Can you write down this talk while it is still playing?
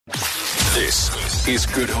This is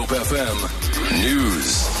Good Hope FM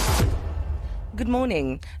News. Good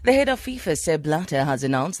morning. The head of FIFA, Sepp Blatter, has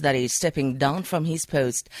announced that he is stepping down from his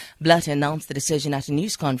post. Blatter announced the decision at a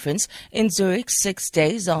news conference in Zurich 6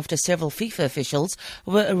 days after several FIFA officials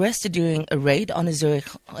were arrested during a raid on a Zurich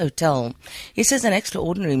hotel. He says an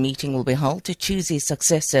extraordinary meeting will be held to choose his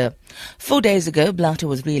successor. 4 days ago, Blatter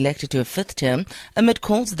was re-elected to a fifth term amid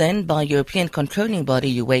calls then by European controlling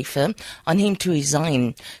body UEFA on him to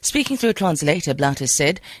resign. Speaking through a translator, Blatter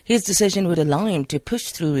said his decision would allow him to push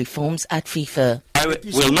through reforms at FIFA. I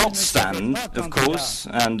will not stand, of course,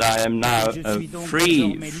 and I am now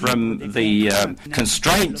free from the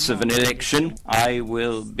constraints of an election. I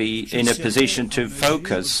will be in a position to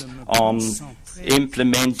focus on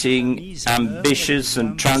implementing ambitious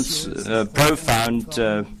and profound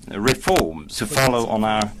reforms to follow on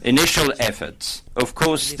our initial efforts. Of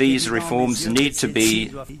course, these reforms need to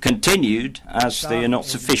be continued as they are not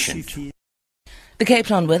sufficient. The Cape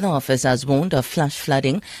Town Weather Office has warned of flash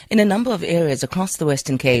flooding in a number of areas across the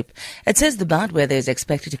Western Cape. It says the bad weather is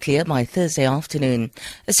expected to clear by Thursday afternoon.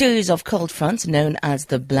 A series of cold fronts known as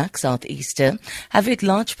the Black Southeaster have hit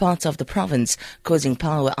large parts of the province, causing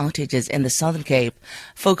power outages in the Southern Cape.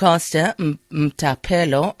 Forecaster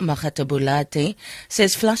Mtapelo Makhatabulati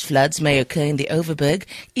says flash floods may occur in the Overberg,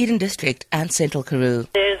 Eden District and Central Karoo.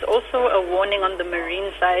 There's also a warning on the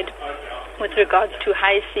marine side with regards to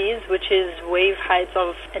high seas, which is wave heights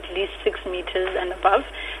of at least 6 meters and above.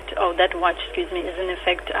 That watch, is in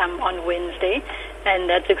effect on Wednesday, and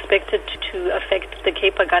that's expected to affect the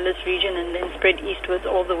Cape Agulhas region and then spread eastwards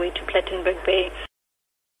all the way to Plettenberg Bay.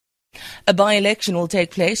 A by-election will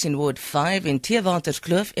take place in Ward 5 in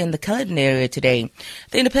Theewaterskloof in the Culloden area today.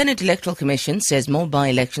 The Independent Electoral Commission says more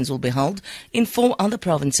by-elections will be held in 4 other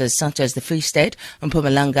provinces such as the Free State,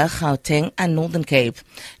 Mpumalanga, Gauteng and Northern Cape.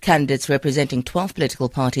 Candidates representing 12 political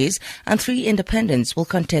parties and 3 independents will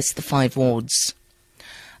contest the 5 wards.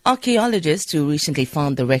 Archaeologists who recently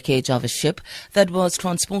found the wreckage of a ship that was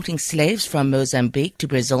transporting slaves from Mozambique to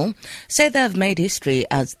Brazil say they have made history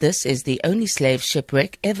as this is the only slave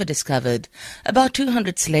shipwreck ever discovered. About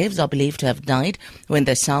 200 slaves are believed to have died when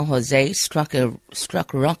the São José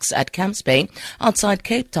struck rocks at Camps Bay outside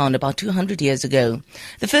Cape Town about 200 years ago.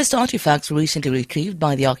 The first artifacts were recently retrieved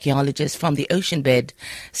by the archaeologists from the ocean bed.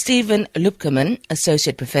 Stephen Lupkerman,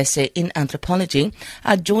 Associate Professor in Anthropology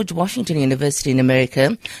at George Washington University in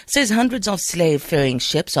America, says hundreds of slave-ferrying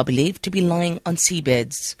ships are believed to be lying on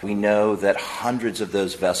seabeds. We know that hundreds of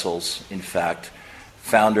those vessels, in fact,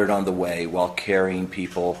 foundered on the way while carrying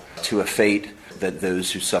people to a fate that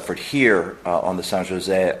those who suffered here on the São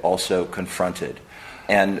José also confronted.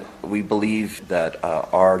 And we believe that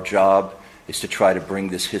our job is to try to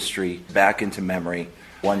bring this history back into memory,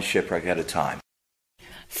 one shipwreck at a time.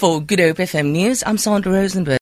 For Good Hope FM News, I'm Sandra Rosenberg.